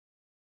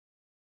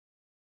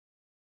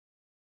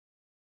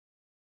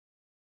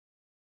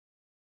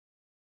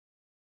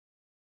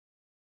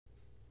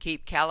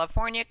Keep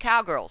California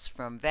cowgirls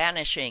from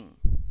vanishing.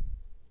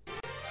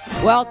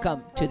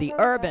 Welcome to the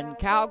Urban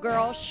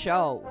Cowgirl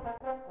Show.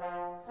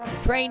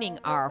 Training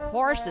our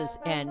horses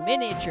and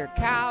miniature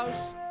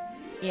cows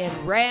in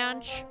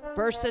ranch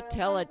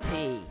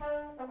versatility.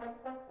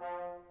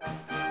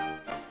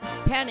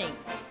 Penning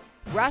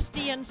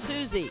Rusty and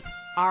Susie,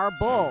 our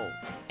bull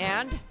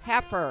and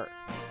heifer.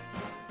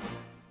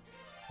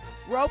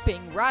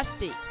 Roping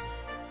Rusty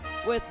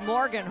with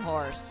Morgan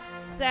horse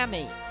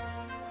Semi.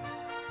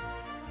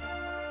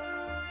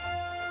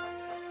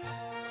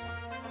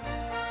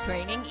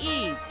 Training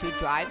Eve to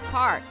drive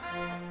cart.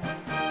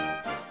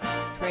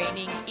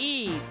 Training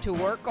Eve to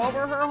work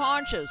over her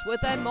haunches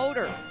with a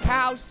motor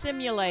cow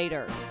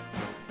simulator.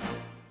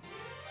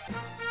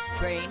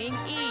 Training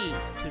Eve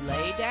to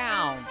lay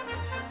down.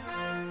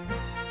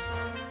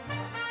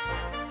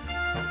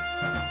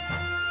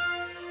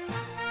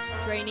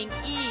 Training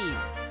Eve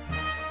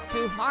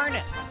to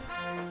harness,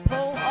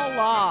 pull a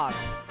log.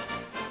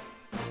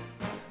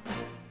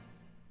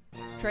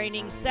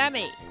 Training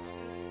Semi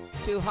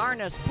to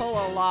harness, pull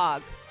a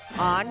log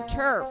on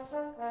turf.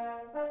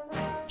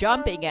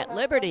 Jumping at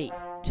Liberty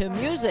to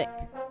music,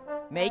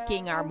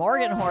 making our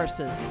Morgan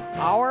horses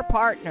our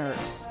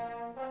partners.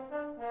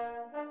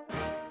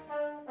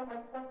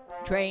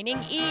 Training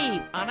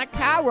Eve on a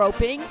cow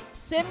roping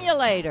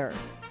simulator.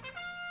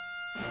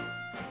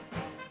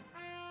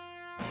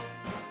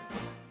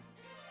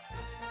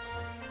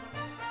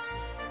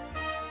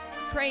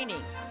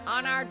 Training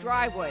on our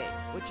driveway,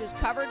 which is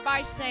covered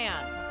by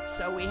sand,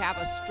 so we have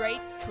a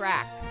straight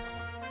track.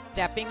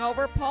 Stepping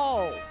over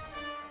poles,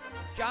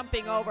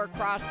 jumping over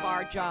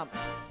crossbar jumps.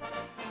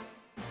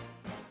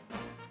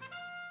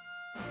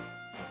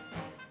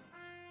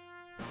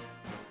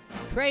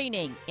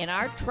 Training in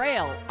our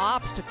trail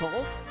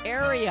obstacles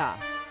area.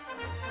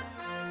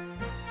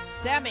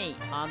 Semi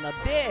on the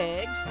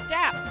big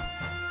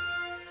steps.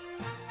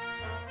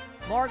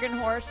 Morgan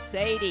horse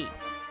Sadie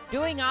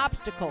doing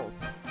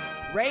obstacles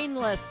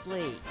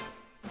rainlessly.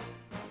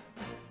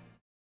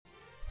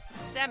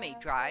 Semi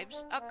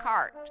drives a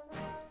cart.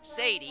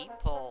 Sadie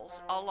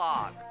pulls a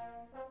log.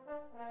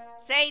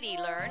 Sadie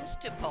learns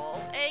to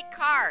pull a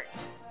cart.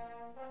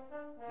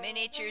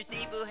 Miniature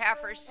zebu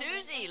heifer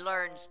Susie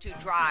learns to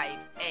drive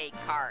a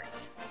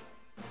cart.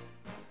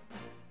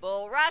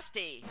 Bull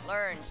Rusty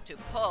learns to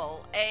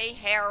pull a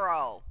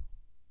harrow.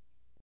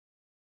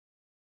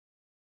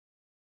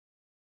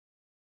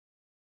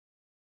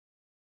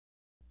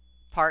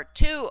 Part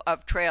 2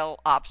 of Trail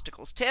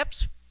Obstacles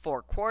Tips,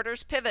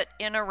 4/4 pivot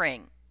in a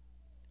ring.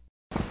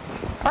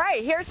 All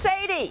right, here's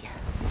Sadie,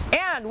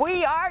 and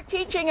we are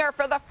teaching her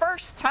for the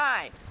first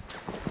time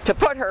to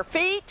put her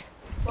feet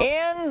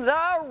in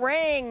the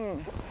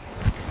ring.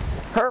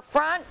 Her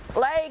front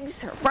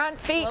legs, her front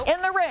feet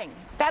in the ring.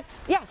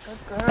 That's,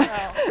 yes. Good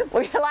girl.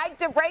 We like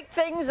to break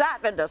things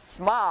up into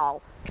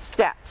small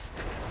steps.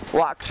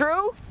 Walk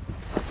through.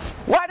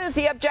 What is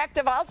the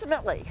objective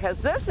ultimately?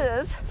 Because this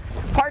is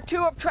part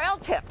 2 of trail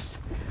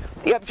tips.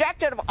 The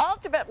objective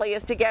ultimately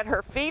is to get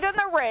her feet in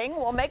the ring.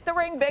 We'll make the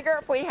ring bigger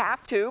if we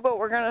have to, but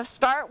we're going to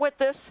start with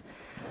this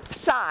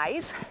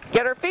size.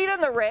 Get her feet in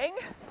the ring.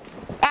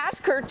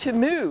 Ask her to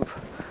move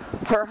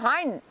her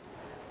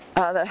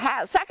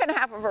the second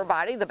half of her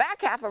body, the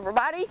back half of her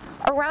body,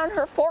 around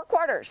her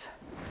 4/4.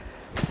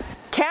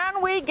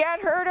 Can we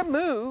get her to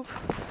move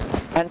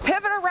and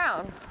pivot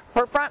around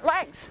her front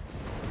legs?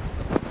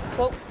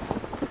 Whoa.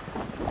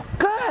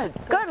 Good,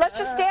 good. Let's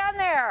just stand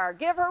there.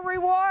 Give her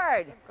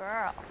reward. Good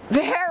girl.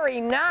 Very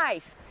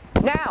nice.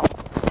 Now,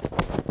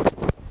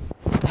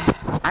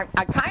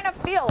 I kind of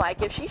feel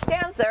like if she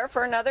stands there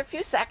for another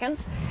few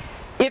seconds,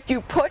 if you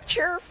put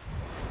your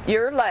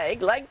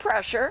leg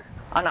pressure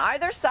on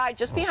either side,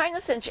 just behind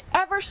the cinch,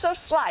 ever so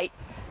slight,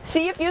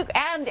 see if you,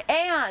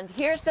 and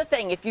here's the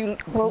thing, if you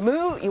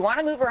move, you want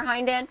to move her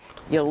hind end,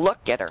 you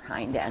look at her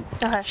hind end.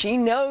 Okay. She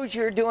knows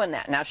you're doing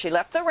that. Now she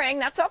left the ring,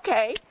 that's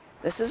okay.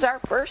 This is our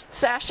first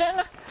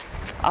session,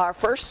 our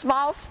first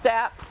small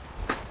step.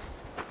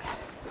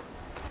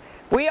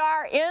 We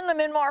are in the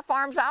Minmore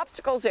Farms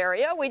obstacles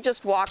area. We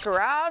just walk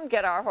around,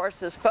 get our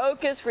horses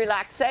focused,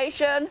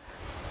 relaxation.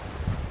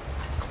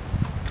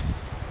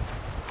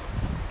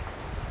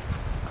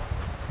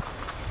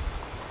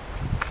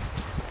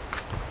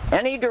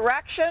 Any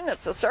direction,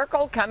 it's a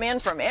circle, come in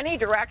from any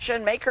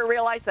direction, make her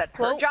realize that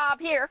her job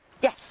here,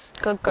 yes,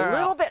 Good girl. a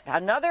little bit,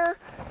 another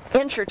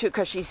inch or two,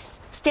 because she's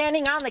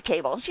standing on the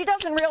cable. She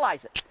doesn't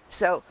realize it.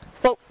 So,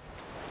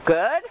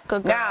 good.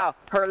 Good girl. Now,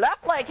 her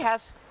left leg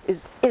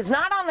is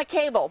not on the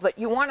cable, but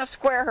you want to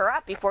square her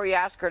up before you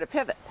ask her to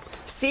pivot.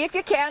 See if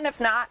you can. If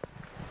not,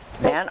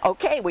 then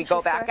okay, we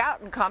go back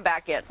out and come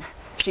back in.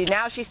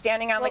 Now she's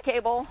standing on the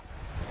cable.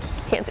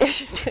 Can't see what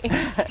she's doing.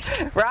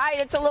 Right,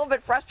 it's a little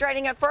bit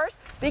frustrating at first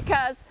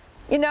because,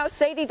 you know,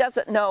 Sadie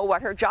doesn't know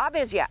what her job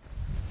is yet.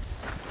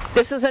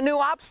 This is a new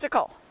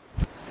obstacle.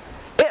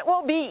 It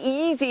will be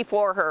easy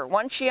for her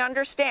once she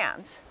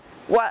understands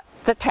what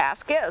the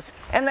task is.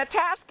 And the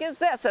task is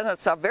this, and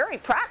it's a very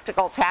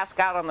practical task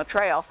out on the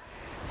trail,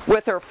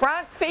 with her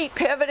front feet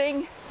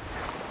pivoting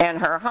And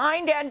her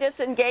hind end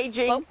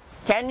disengaging, Whoa.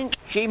 can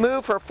she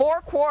move her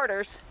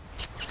 4/4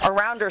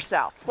 around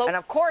herself? Whoa. And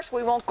of course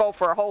we won't go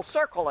for a whole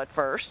circle at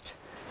first.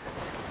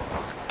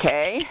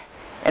 Okay,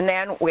 and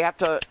then we have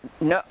to,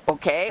 no,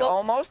 okay, Whoa.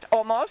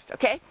 almost,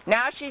 okay.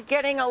 Now she's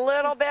getting a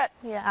little bit,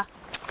 Yeah.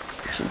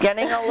 she's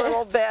getting a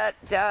little bit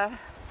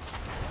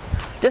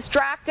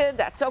distracted.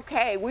 That's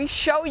okay. We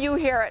show you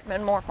here at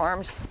Minmore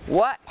Farms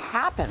what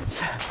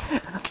happens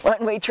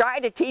when we try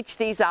to teach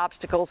these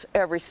obstacles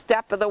every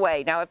step of the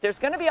way. Now, if there's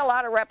going to be a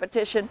lot of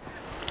repetition,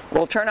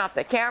 we'll turn off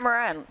the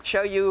camera and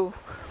show you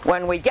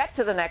when we get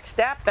to the next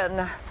step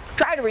and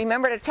try to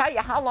remember to tell you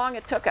how long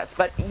it took us.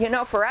 But you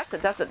know, for us,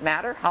 it doesn't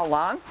matter how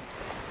long.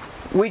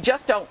 We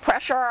just don't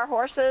pressure our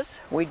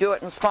horses. We do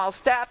it in small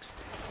steps,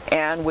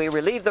 and we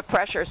relieve the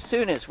pressure as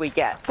soon as we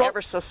get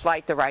ever so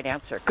slight the right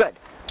answer. Good.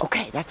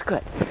 Okay, that's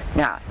good.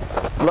 Now,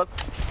 look,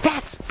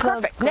 that's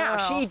perfect. Good Now,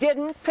 girl. she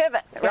didn't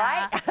pivot,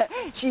 right?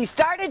 She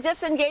started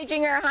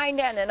disengaging her hind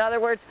end. In other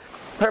words,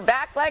 her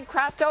back leg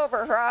crossed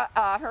over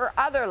her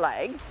other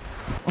leg,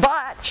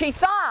 but she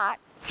thought,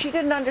 she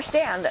didn't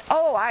understand that,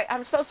 oh,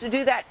 I'm supposed to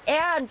do that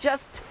and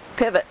just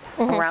pivot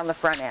around the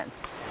front end.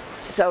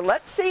 So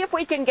let's see if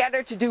we can get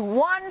her to do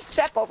one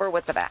step over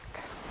with the back.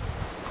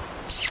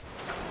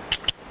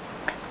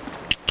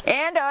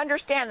 And to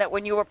understand that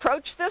when you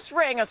approach this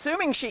ring,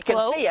 assuming she can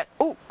Whoa. see it,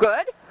 oh,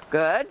 good,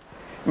 good.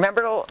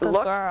 Remember to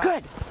look, girl.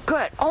 good,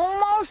 good,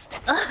 almost.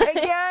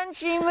 Again,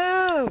 she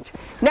moved.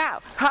 Now,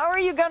 how are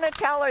you going to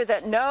tell her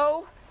that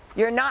no,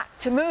 you're not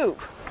to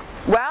move?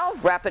 Well,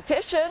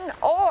 repetition,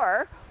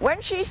 or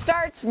when she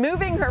starts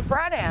moving her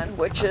front end,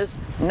 which is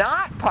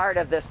not part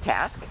of this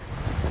task,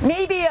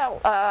 maybe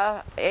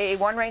a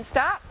one-rein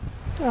stop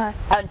What?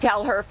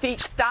 until her feet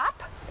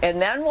stop,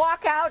 and then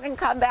walk out and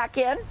come back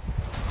in.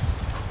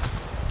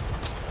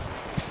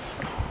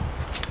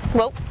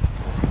 Whoa.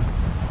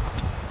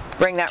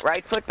 Bring that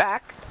right foot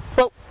back.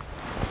 Whoa.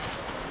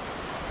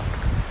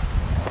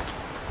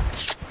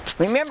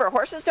 Remember,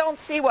 horses don't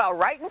see well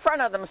right in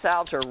front of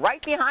themselves or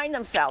right behind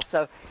themselves,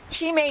 so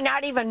she may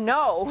not even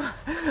know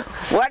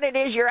what it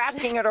is you're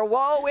asking her to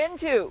whoa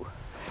into.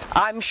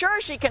 I'm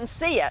sure she can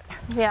see it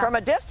from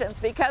a distance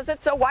because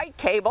it's a white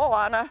cable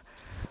on a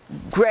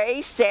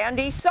gray,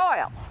 sandy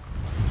soil.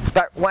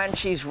 But when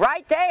she's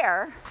right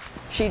there,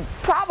 she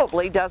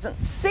probably doesn't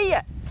see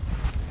it.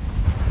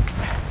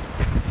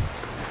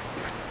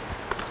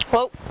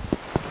 Whoa.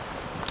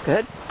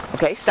 Good.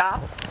 Okay, stop.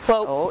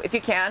 Whoa. Oh, if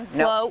you can.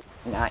 No, Whoa.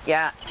 not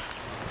yet.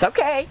 It's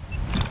okay.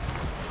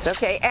 It's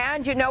okay.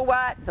 And you know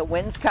what? The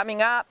wind's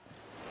coming up.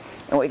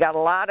 And we got a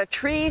lot of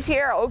trees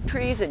here, oak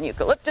trees and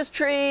eucalyptus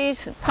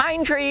trees, and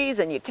pine trees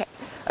and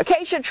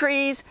acacia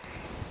trees.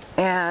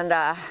 And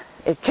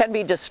it can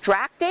be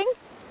distracting.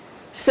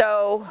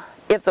 So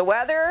if the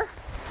weather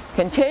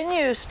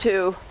continues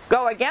to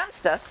go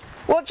against us,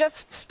 we'll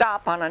just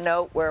stop on a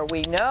note where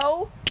we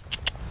know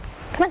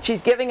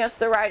she's giving us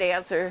the right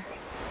answer,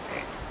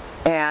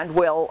 and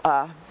we'll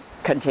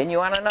continue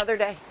on another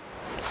day.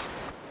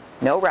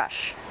 No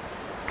rush.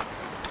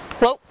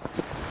 Whoa.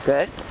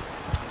 Good.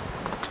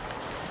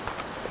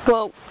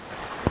 Whoa.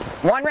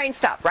 One rein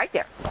stop right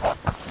there.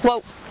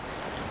 Whoa.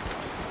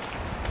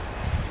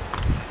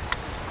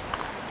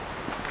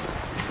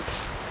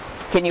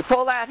 Can you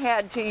pull that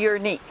head to your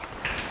knee?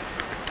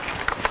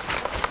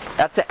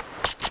 That's it.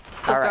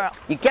 Good All right.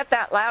 girl. You get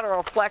that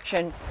lateral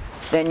flexion,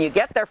 then you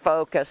get their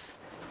focus.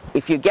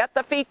 If you get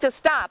the feet to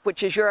stop,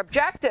 which is your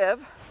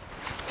objective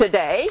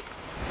today,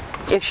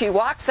 if she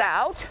walks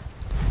out,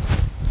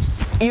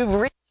 you've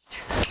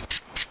reached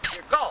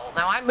your goal.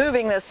 Now I'm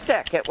moving this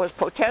stick. It was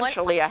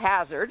potentially a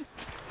hazard.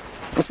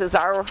 This is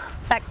our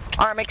Back.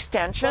 arm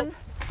extension.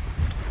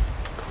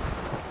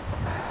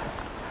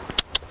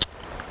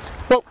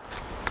 Whoa.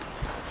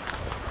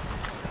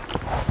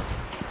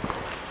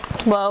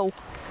 Whoa.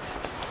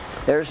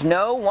 There's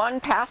no one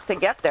path to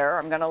get there.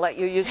 I'm going to let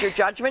you use your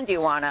judgment. Do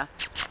you want to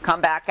come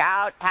back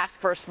out, ask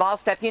for a small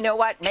step? You know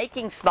what?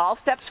 Making small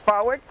steps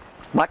forward,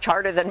 much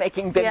harder than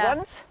making big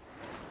ones.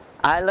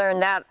 I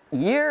learned that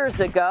years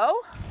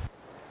ago.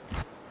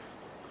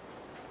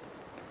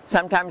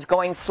 Sometimes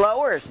going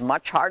slower is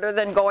much harder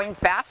than going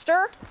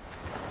faster.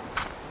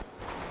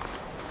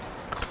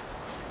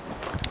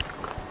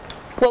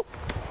 Whoa.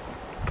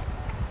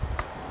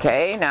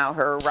 Okay, now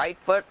her right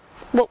foot.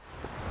 Whoa.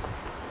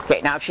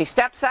 Okay, now if she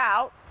steps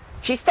out,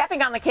 she's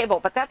stepping on the cable,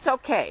 but that's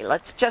okay.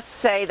 Let's just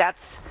say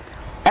that's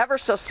ever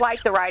so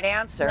slight the right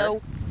answer.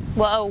 No.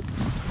 Whoa.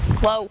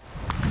 Whoa.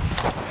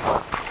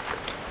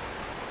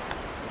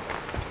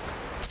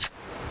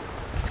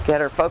 Let's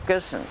get her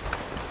focus and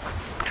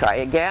try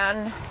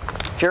again.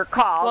 It's your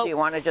call. Whoa. Do you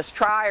want to just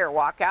try or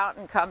walk out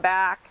and come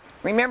back?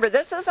 Remember,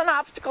 this is an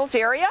obstacles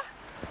area,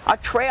 a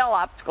trail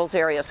obstacles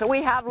area. So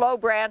we have low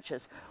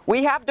branches.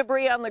 We have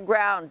debris on the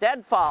ground,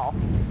 deadfall.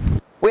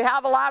 We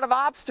have a lot of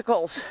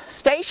obstacles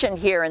stationed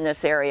here in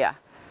this area.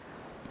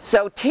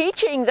 So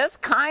teaching this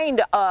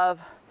kind of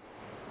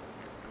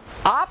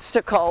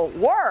obstacle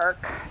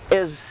work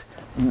is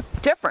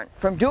different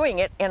from doing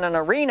it in an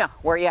arena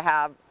where you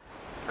have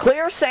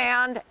Clear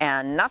sand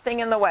and nothing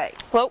in the way.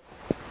 Whoa.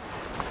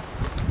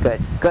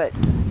 Good, good.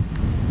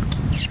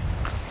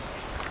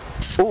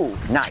 Ooh,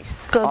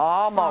 nice. Good.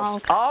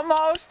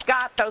 Almost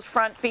got those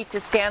front feet to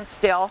stand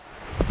still.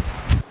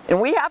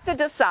 And we have to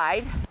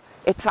decide,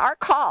 it's our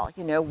call,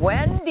 you know,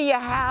 when do you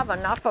have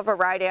enough of a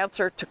right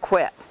answer to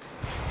quit?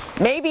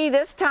 Maybe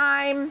this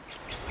time,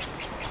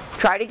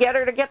 try to get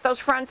her to get those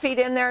front feet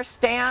in there,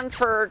 stand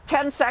for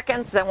 10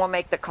 seconds, then we'll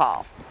make the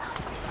call.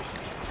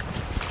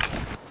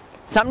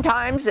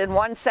 Sometimes in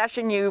one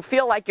session you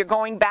feel like you're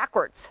going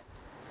backwards.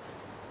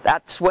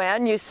 That's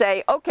when you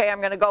say, okay, I'm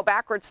going to go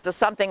backwards to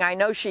something I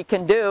know she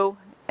can do,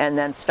 and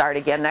then start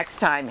again next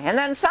time. And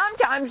then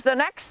sometimes the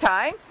next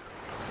time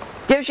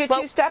gives you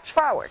 2 steps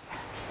forward.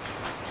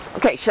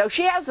 Okay, so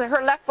she has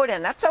her left foot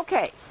in. That's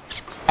okay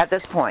at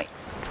this point.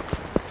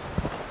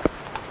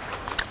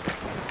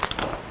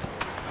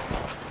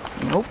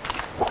 Nope.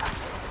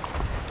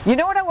 You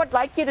know what I would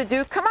like you to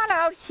do? Come on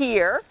out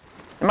here.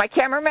 And my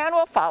cameraman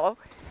will follow.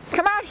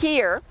 Come out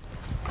here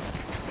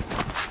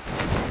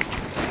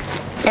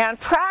and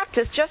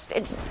practice just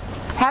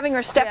having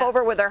her step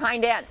over with her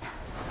hind end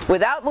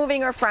without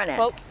moving her front end.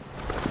 Whoa.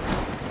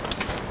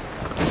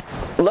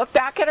 Look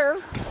back at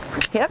her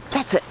hip.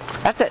 That's it.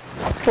 That's it.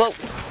 Whoa.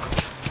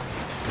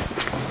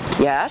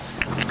 Yes.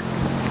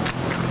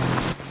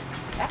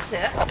 That's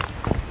it.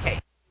 Okay.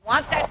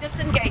 Want that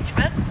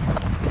disengagement?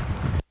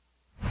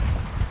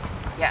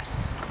 Yes.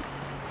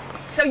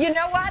 So you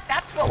know what?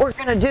 That's what we're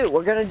going to do.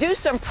 We're going to do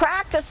some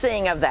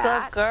practicing of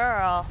that. Good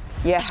girl.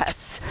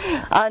 Yes.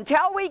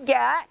 Until we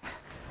get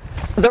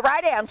the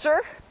right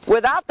answer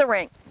without the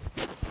ring.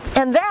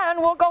 And then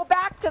we'll go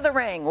back to the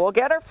ring. We'll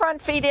get her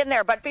front feet in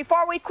there. But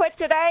before we quit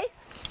today,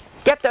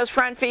 get those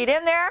front feet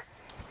in there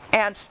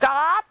and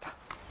stop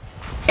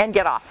and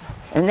get off.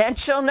 And then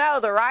she'll know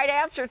the right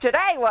answer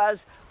today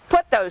was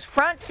put those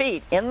front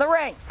feet in the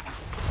ring.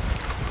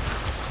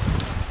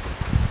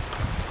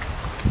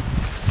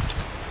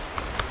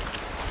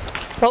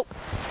 Whoa.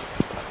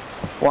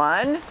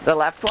 One, the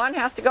left one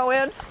has to go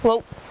in.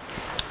 Whoa.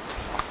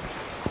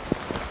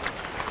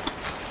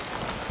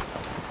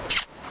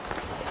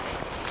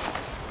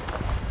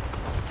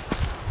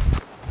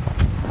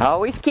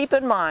 Always keep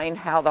in mind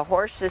how the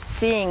horse is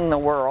seeing the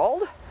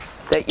world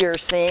that you're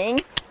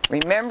seeing,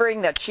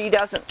 remembering that she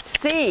doesn't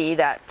see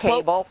that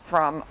cable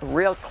from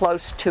real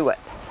close to it.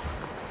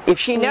 If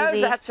she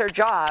knows that's her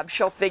job,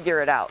 she'll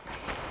figure it out.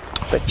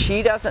 But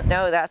she doesn't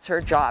know that's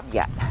her job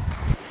yet.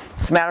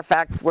 As a matter of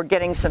fact, we're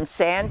getting some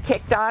sand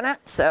kicked on it,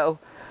 so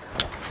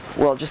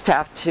we'll just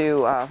have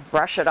to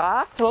brush it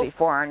off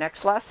before our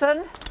next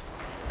lesson.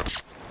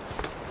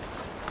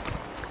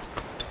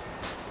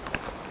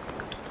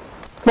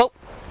 Whoa.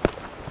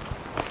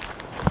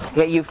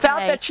 Yeah, you felt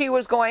that she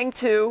was going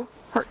to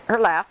her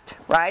left,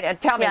 right? And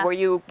tell me, were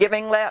you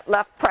giving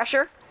left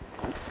pressure?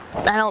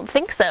 I don't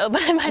think so,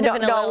 but I might have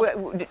been a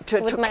little...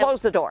 to close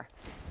the door.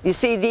 You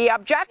see, the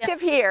objective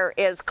here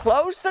is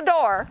close the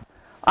door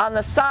on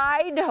the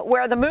side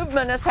where the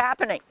movement is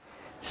happening.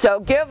 So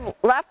give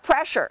left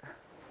pressure.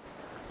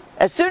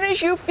 As soon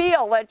as you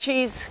feel that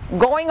she's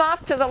going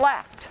off to the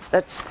left,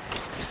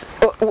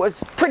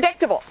 was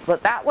predictable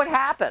that that would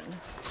happen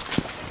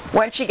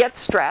when she gets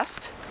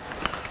stressed.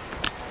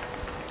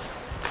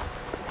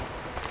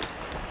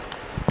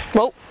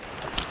 Whoa.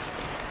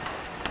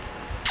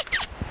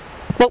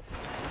 Whoa.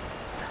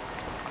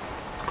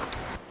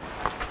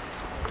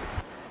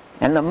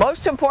 And the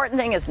most important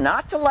thing is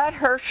not to let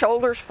her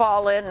shoulders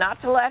fall in,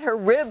 not to let her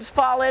ribs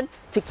fall in,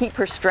 to keep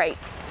her straight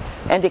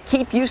and to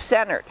keep you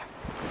centered.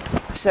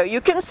 So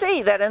you can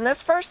see that in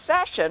this first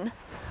session,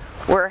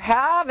 we're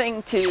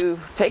having to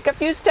take a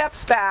few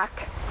steps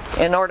back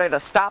in order to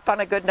stop on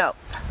a good note.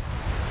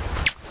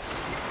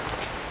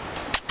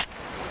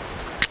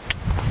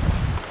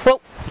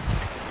 Whoa.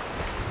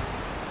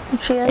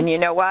 And you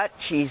know what?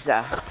 She's,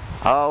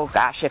 oh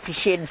gosh, if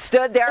she had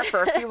stood there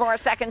for a few more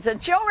seconds,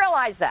 and she'll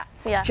realize that.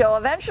 Yeah. She'll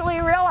eventually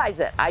realize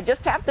it. I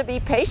just have to be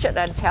patient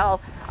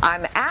until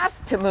I'm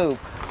asked to move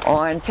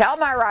or until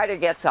my rider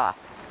gets off.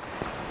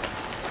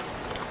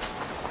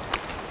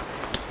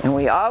 And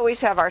we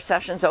always have our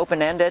sessions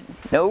open-ended,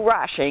 no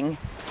rushing,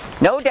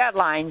 no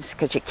deadlines,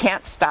 because you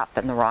can't stop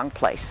in the wrong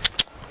place.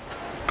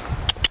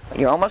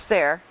 You're almost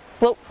there.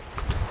 Whoa.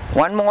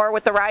 One more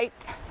with the right.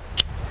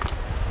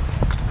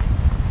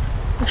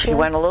 She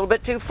went a little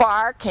bit too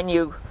far. Can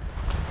you?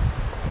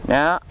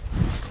 No,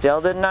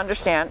 still didn't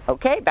understand.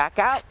 Okay, back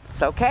out.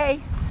 It's okay.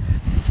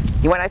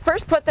 When I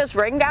first put this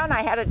ring down,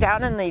 I had it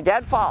down in the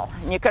deadfall,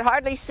 and you could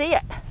hardly see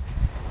it.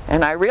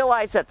 And I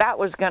realized that that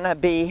was going to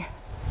be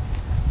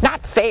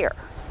not fair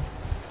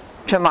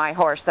to my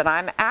horse, that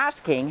I'm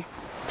asking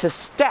to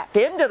step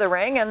into the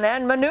ring and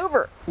then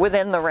maneuver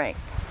within the ring.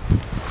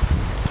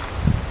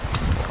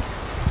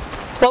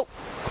 Whoa.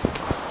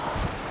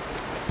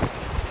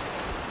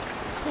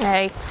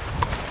 Hey.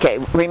 Okay,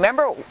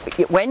 remember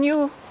when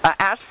you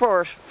ask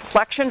for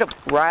flexion to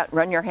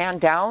run your hand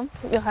down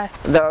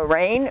the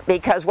rein,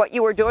 because what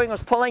you were doing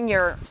was pulling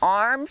your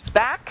arms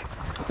back,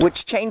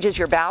 which changes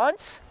your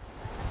balance.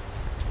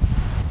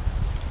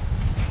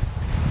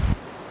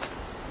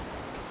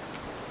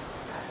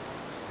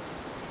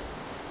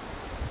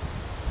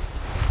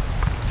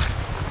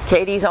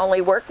 Katie's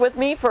only worked with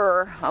me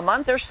for a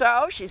month or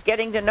so. She's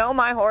getting to know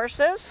my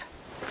horses.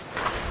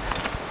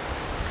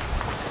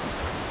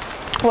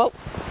 Whoa.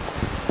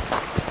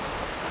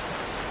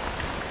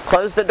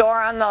 Close the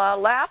door on the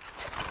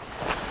left.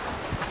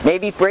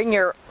 Maybe bring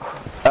your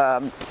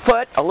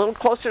foot a little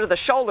closer to the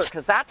shoulder,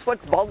 because that's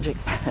what's bulging.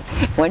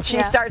 When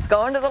she starts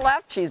going to the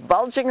left, she's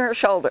bulging her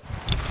shoulder.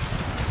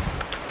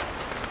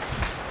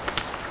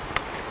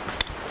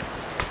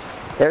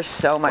 There's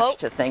so much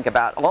to think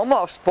about.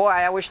 Almost. Boy,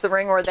 I wish the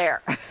ring were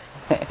there.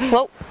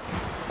 Whoa.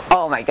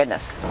 Oh my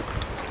goodness.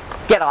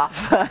 Get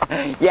off.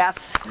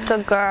 Yes.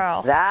 Good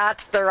girl.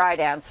 That's the right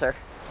answer.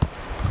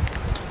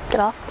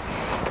 Get off.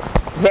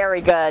 Very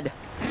good.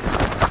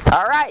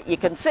 All right, you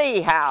can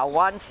see how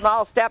one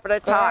small step at a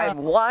time,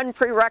 one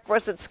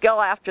prerequisite skill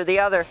after the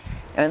other.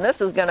 And this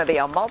is going to be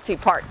a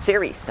multi-part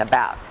series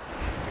about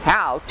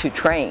how to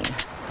train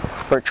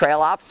for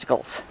trail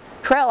obstacles.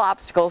 Trail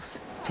obstacles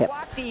tips.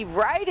 Walk Eve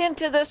right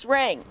into this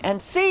ring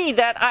and see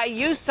that I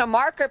used some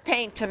marker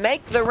paint to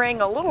make the ring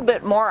a little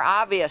bit more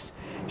obvious.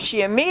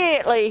 She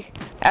immediately,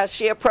 as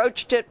she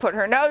approached it, put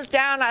her nose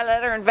down. I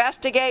let her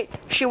investigate.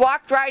 She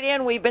walked right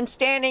in. We've been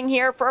standing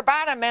here for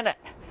about a minute.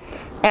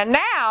 And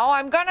now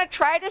I'm going to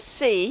try to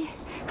see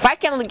if I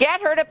can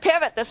get her to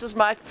pivot. This is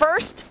my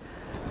first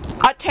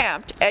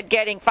attempt at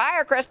getting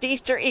Firecrest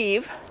Easter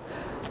Eve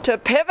to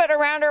pivot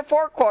around her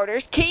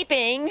forequarters,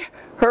 keeping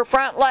her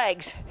front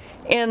legs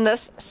in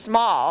this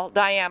small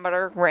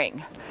diameter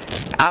ring.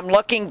 I'm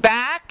looking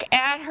back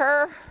at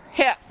her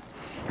hip.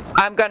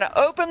 I'm going to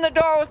open the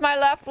door with my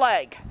left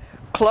leg,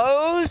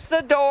 close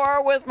the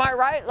door with my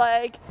right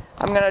leg.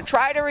 I'm going to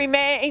try to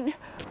remain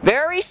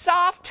very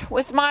soft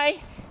with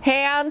my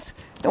hands,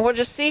 and we'll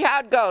just see how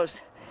it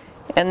goes,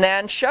 and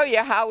then show you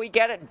how we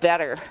get it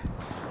better.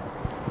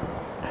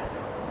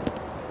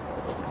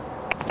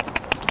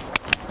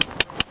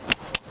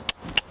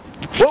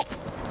 Whoop.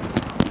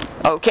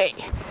 Okay,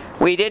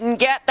 we didn't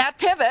get that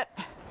pivot,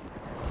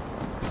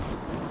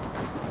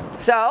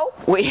 so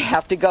we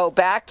have to go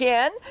back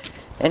in,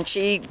 and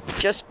she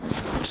just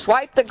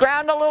swiped the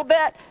ground a little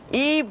bit.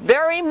 Eve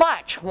very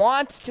much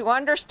wants to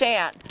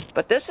understand,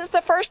 but this is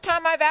the first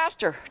time I've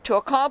asked her to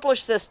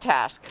accomplish this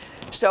task.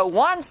 So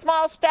one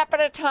small step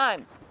at a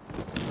time.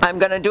 I'm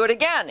going to do it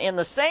again in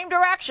the same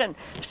direction.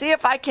 See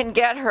if I can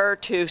get her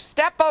to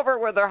step over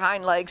with her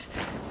hind legs,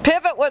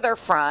 pivot with her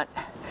front.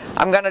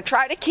 I'm going to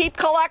try to keep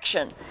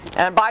collection.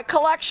 And by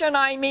collection,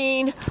 I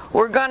mean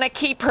we're going to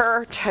keep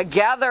her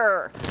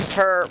together,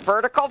 her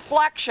vertical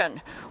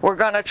flexion. We're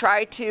going to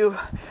try to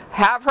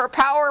have her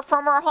power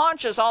from her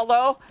haunches,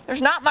 although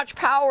there's not much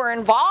power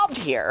involved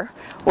here.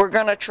 We're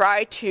going to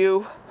try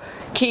to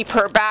keep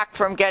her back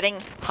from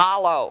getting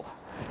hollow.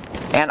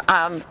 And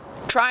I'm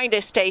trying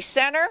to stay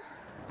center.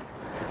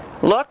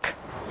 Look.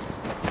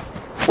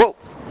 Whoa.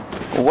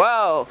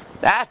 Whoa.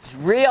 That's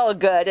real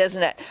good,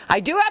 isn't it? I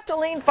do have to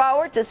lean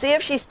forward to see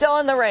if she's still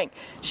in the ring.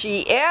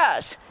 She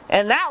is.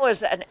 And that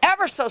was an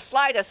ever so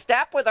slight a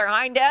step with her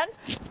hind end.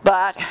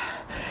 But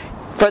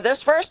for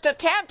this first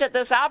attempt at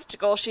this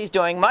obstacle, she's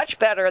doing much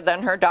better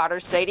than her daughter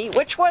Sadie,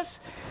 which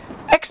was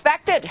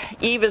expected.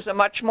 Eve is a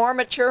much more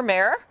mature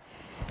mare.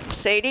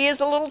 Sadie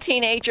is a little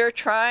teenager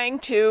trying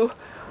to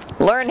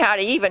learn how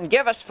to even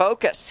give us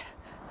focus.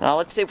 Now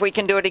let's see if we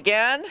can do it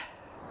again.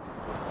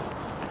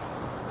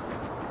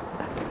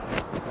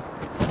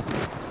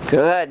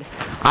 Good.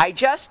 I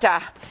just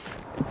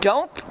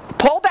don't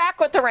pull back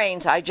with the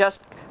reins. I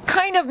just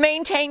kind of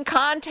maintain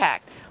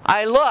contact.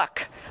 I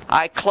look.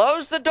 I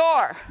close the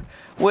door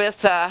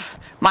with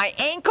my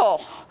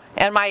ankle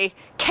and my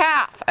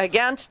calf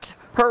against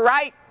her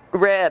right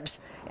ribs.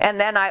 And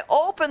then I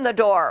open the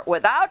door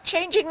without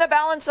changing the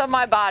balance of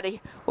my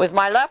body with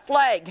my left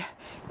leg.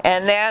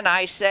 And then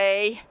I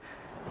say,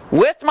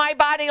 with my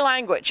body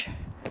language,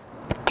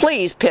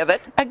 please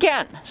pivot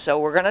again. So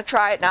we're going to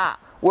try it now.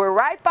 We're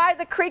right by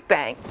the creek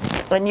bank,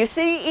 and you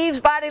see Eve's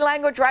body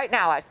language right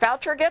now. I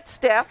felt her get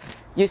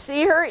stiff. You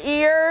see her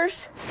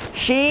ears.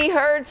 She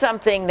heard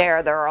something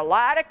there. There are a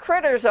lot of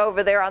critters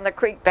over there on the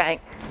creek bank,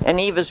 and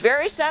Eve is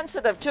very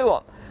sensitive to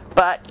them.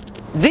 But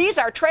these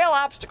are trail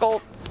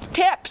obstacle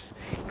tips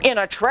in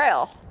a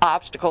trail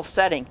obstacle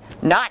setting,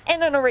 not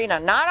in an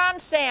arena, not on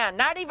sand,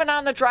 not even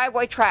on the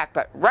driveway track,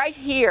 but right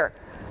here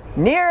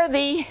near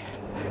the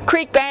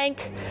creek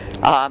bank,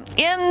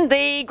 in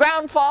the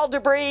ground fall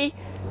debris.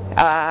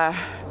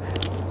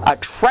 A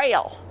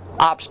trail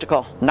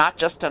obstacle, not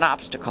just an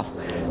obstacle.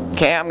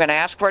 Okay, I'm going to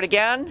ask for it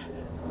again.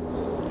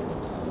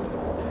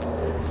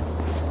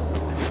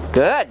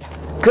 Good.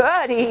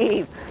 Good,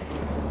 Eve.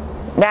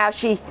 Now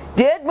she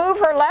did move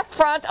her left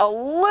front a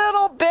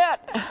little bit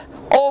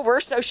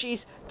over, so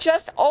she's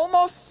just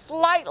almost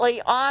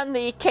slightly on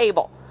the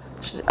cable.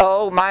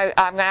 Oh my,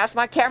 I'm going to ask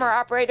my camera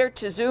operator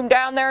to zoom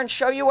down there and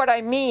show you what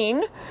I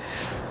mean.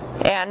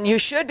 And you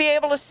should be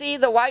able to see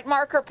the white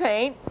marker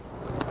paint.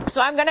 So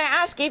I'm going to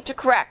ask Eve to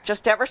correct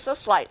just ever so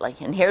slightly.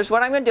 And here's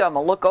what I'm going to do. I'm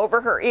going to look over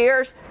her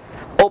ears,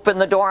 open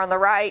the door on the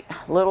right,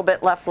 a little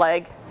bit left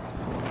leg.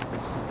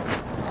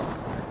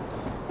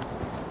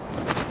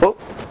 Oh.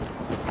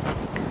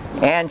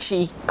 And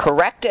she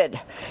corrected.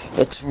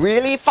 It's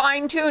really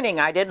fine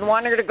tuning. I didn't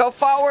want her to go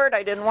forward.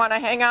 I didn't want to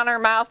hang on her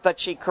mouth, but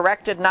she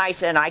corrected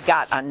nice, and I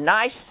got a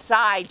nice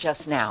sigh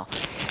just now.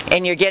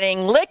 And you're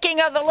getting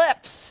licking of the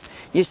lips.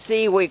 You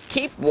see, we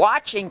keep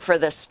watching for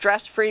this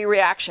stress-free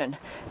reaction.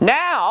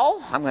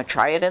 Now, I'm going to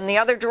try it in the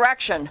other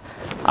direction.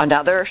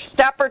 Another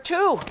step or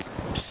two.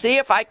 See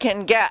if I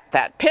can get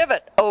that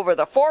pivot over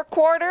the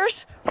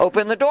 4/4,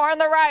 open the door on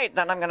the right,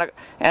 then I'm going to,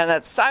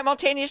 and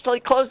simultaneously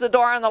close the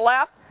door on the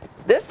left.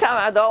 This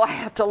time, though, I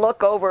have to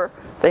look over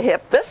the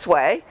hip this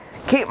way,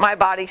 keep my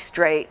body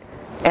straight,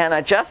 and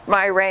adjust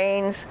my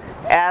reins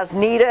as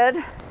needed.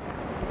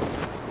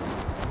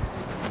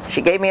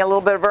 She gave me a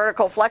little bit of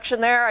vertical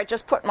flexion there. I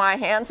just put my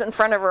hands in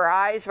front of her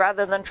eyes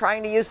rather than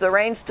trying to use the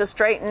reins to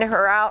straighten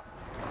her out.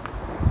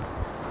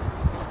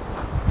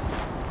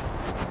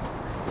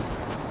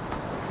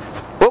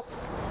 Whoop.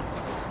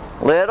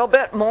 Little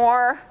bit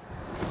more.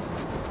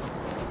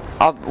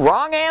 A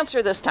wrong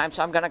answer this time,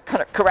 so I'm going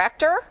to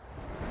correct her.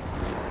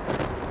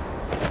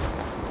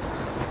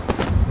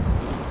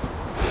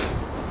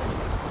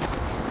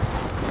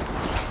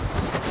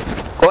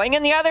 Going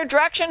in the other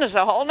direction is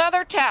a whole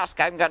nother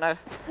task. I'm going to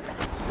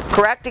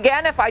correct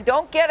again. If I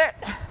don't get it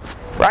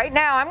right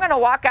now, I'm going to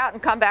walk out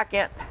and come back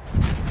in.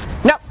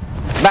 Nope,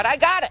 but I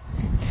got it.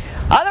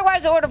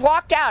 Otherwise, I would have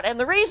walked out. And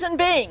the reason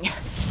being,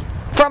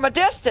 from a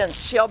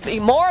distance, she'll be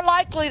more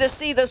likely to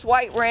see this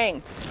white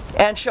ring.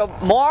 And she'll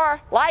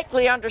more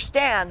likely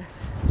understand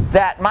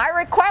that my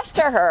request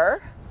to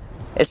her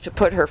is to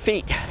put her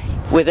feet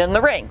within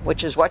the ring,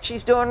 which is what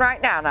she's doing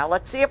right now. Now,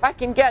 let's see if I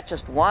can get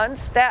just one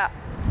step.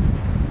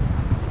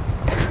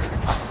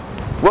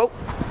 Whoa.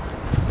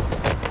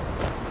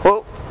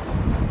 Whoa.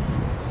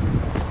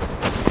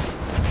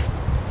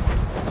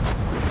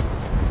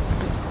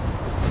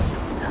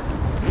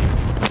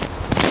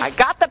 I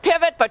got the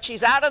pivot, but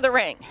she's out of the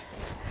ring.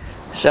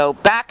 So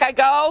back I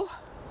go.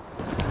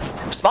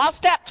 Small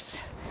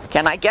steps.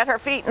 Can I get her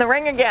feet in the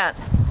ring again?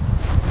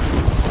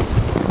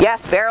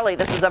 Yes, barely.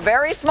 This is a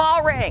very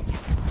small ring.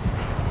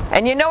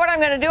 And you know what I'm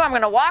going to do? I'm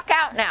going to walk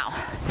out now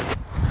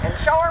and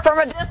show her from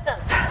a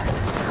distance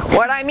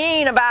what I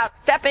mean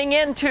about stepping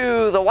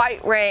into the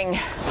white ring,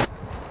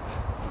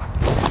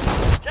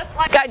 just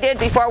like I did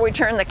before we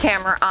turned the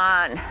camera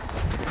on.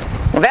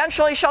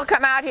 Eventually she'll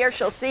come out here,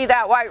 she'll see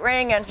that white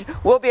ring, and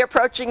we'll be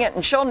approaching it,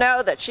 and she'll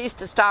know that she's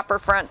to stop her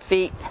front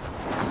feet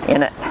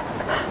in it.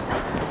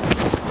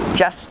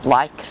 Just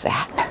like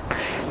that.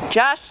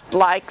 Just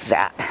like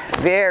that.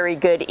 Very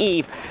good,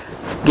 Eve.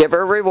 Give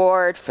her a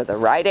reward for the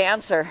right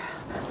answer.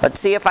 Let's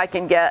see if I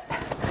can get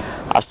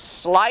a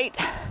slight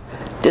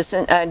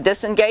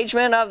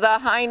disengagement of the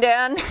hind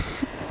end,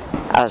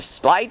 a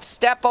slight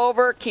step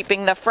over,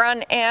 keeping the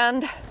front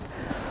end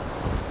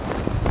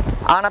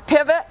on a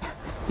pivot.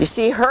 You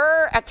see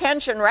her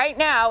attention right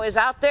now is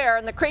out there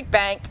in the creek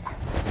bank,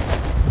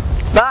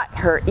 but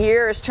her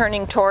ear is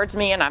turning towards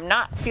me and I'm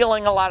not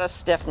feeling a lot of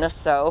stiffness,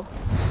 so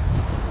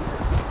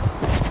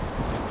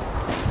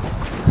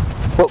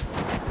whoa.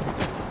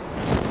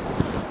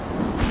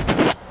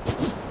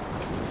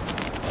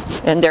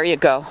 And there you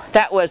go.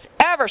 That was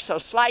ever so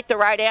slight the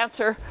right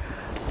answer,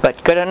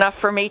 but good enough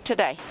for me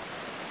today.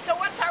 So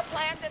what's our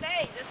plan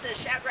today? This is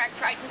Shadrach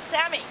Triton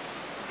Sammy,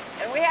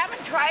 and we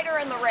haven't tried her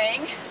in the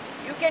ring.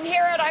 You can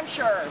hear it, I'm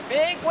sure.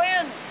 Big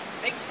winds,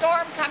 big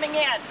storm coming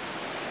in.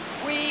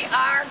 We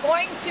are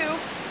going to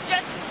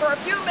just for a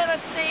few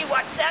minutes see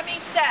what Sammy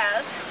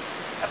says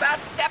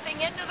about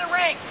stepping into the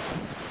ring.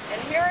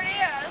 And here it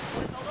is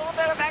with a little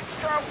bit of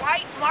extra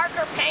white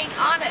marker paint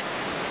on it.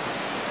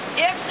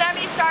 If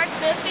Sammy starts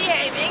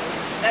misbehaving,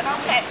 then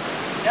okay,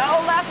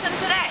 no lesson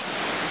today.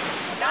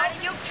 Not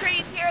a uke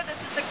trees here, this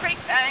is the creek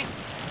bank.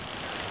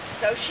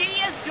 So she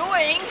is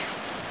doing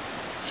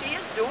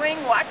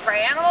what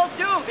prey animals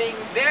do, being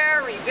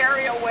very,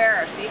 very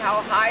aware. See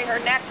how high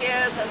her neck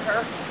is and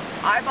her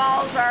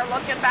eyeballs are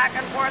looking back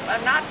and forth.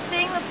 I'm not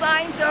seeing the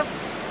signs of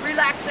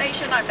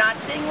relaxation. I'm not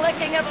seeing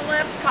licking of the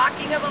lips,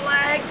 cocking of the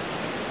leg.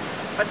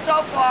 But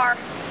so far,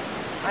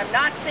 I'm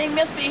not seeing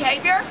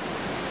misbehavior.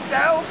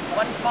 So,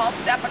 one small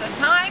step at a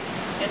time,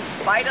 in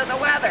spite of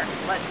the weather.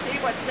 Let's see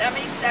what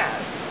Sammy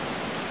says.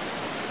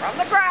 From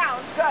the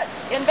ground, good.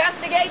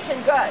 Investigation,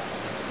 good.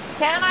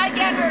 Can I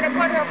get her to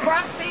put her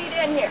front feet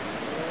in here?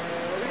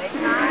 Very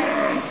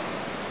nice.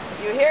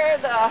 You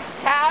hear the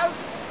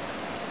cows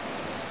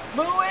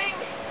mooing?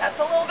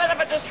 That's a little bit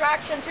of a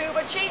distraction too,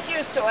 but she's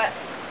used to it.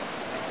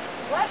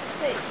 Let's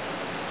see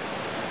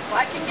if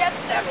I can get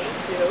Sammy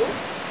to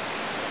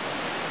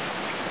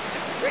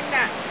bring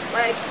that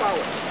leg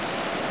forward.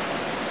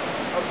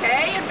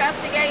 Okay,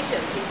 investigation.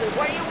 She says,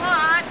 what do you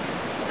want?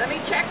 Let me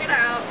check it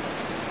out.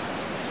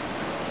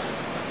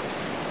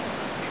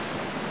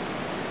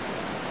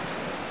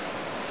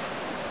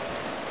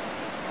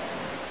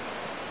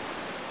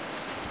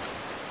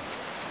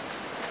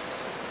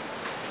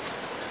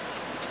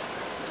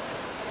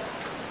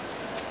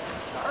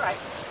 All right.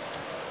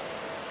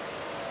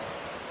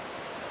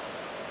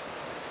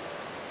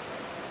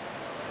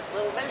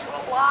 Little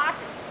visual block.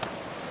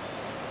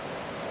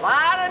 A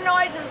lot of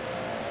noises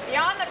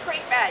beyond the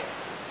creek bank.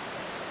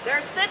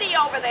 There's city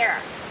over there.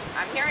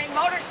 I'm hearing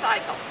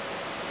motorcycles.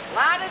 A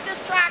lot of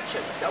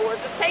distractions, so we're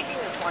just taking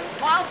this one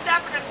small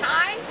step at a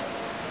time.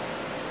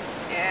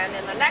 And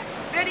in the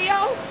next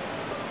video,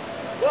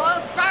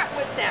 we'll start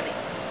with Sammy.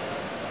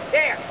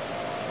 There.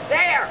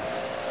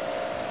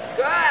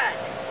 Good.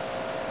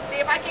 See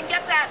if I can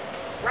get that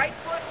right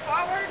foot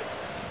forward.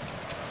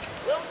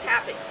 Little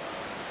tapping.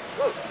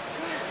 Whoa.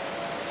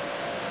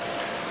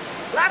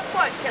 Left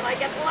foot, can I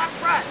get the left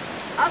front?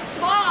 A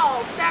small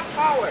step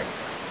forward.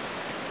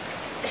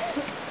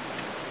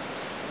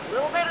 A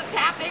little bit of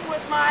tapping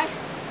with my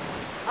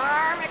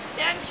arm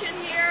extension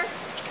here.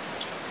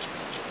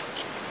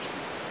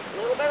 A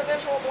little bit of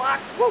visual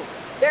block. Whoa,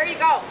 there you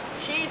go.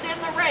 She's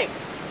in the ring.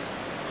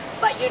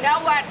 But you know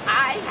what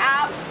I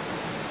have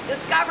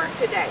discovered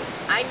today?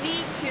 I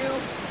need to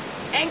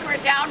anchor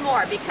it down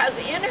more because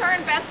in her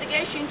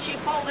investigation she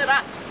pulled it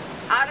up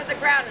out of the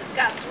ground. It's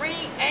got 3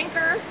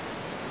 anchor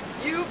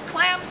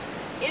U-clamps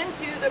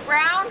into the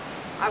ground.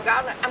 I'm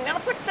going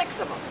to put 6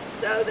 of them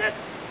so that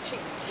she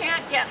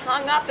can't get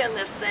hung up in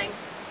this thing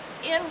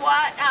in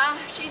what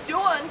she's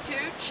doing to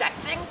check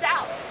things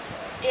out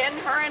in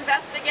her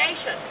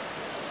investigation.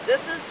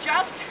 This is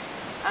just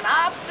an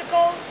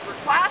obstacles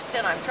request,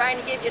 and I'm trying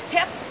to give you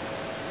tips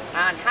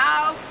on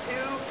how to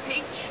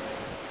teach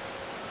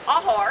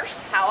a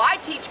horse, how I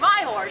teach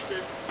my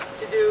horses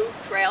to do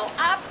trail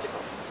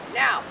obstacles.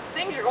 Now,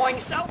 things are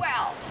going so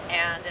well,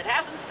 and it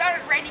hasn't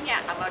started raining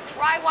yet. I'm going to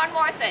try one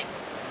more thing.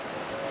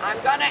 I'm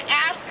going to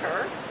ask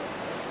her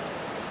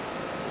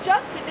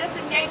just to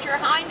disengage her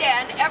hind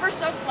end ever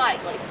so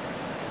slightly,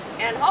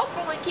 and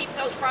hopefully keep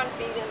those front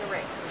feet in the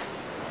ring.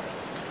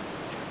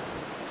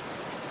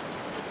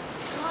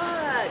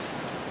 Good.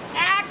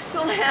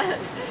 Excellent.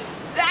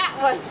 That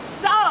was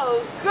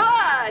so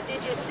good.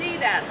 Did you see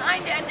that?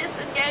 Hind end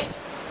disengage,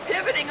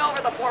 pivoting over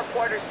the 4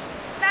 quarters.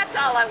 That's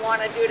all I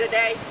want to do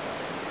today.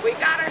 We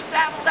got her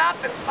saddled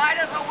up in spite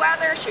of the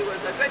weather. She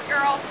was a good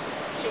girl.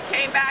 She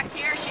came back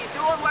here. She's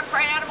doing what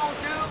prey animals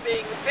do,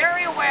 being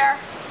very aware,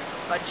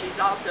 but she's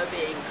also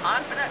being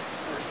confident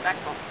and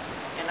respectful.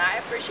 And I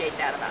appreciate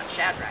that about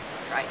Shadrach,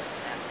 Triton,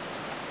 Sammy.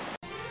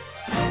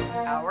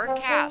 Our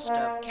cast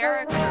of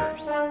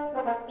characters: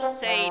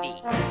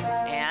 Sadie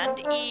and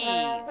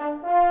Eve,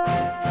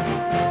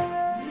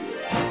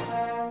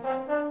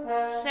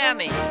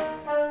 Sammy,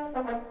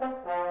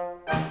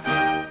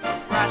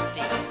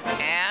 Rusty,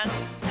 and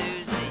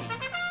Susie.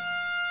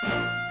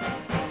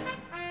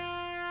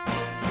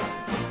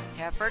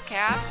 Heifer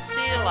calf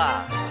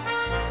Selah.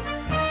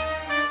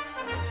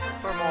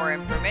 For more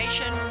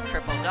information,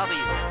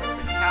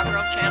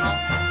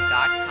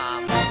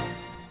 www.cowgirlchannel.com.